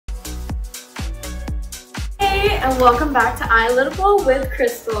Hey, and welcome back to AYALYTICAL with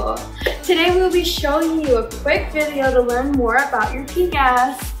Crystal. Today we will be showing you a quick video to learn more about your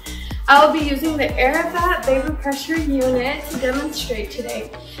pGas. I will be using the AirVat vapor pressure unit to demonstrate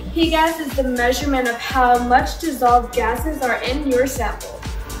today. pGas is the measurement of how much dissolved gases are in your sample.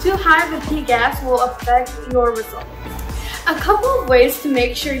 Too high of a pGas will affect your results. A couple of ways to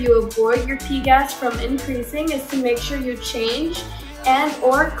make sure you avoid your pGas from increasing is to make sure you change and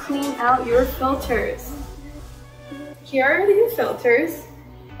or clean out your filters. Here are your filters,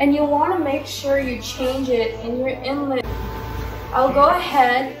 and you want to make sure you change it in your inlet. I'll go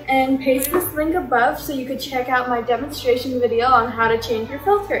ahead and paste this link above so you can check out my demonstration video on how to change your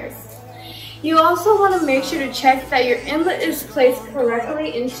filters. You also want to make sure to check that your inlet is placed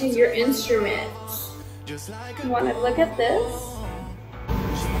correctly into your instrument. You want to look at this.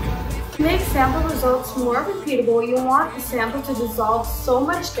 To make sample results more repeatable, you want the sample to dissolve so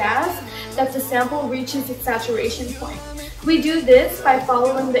much gas that the sample reaches its saturation point. We do this by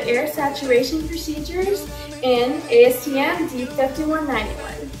following the air saturation procedures in ASTM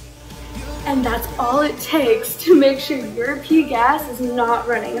D5191. And that's all it takes to make sure your pGas is not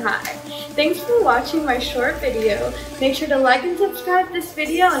running high. Thanks for watching my short video. Make sure to like and subscribe this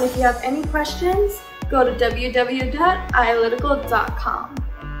video, and if you have any questions, go to www.ayalytical.com.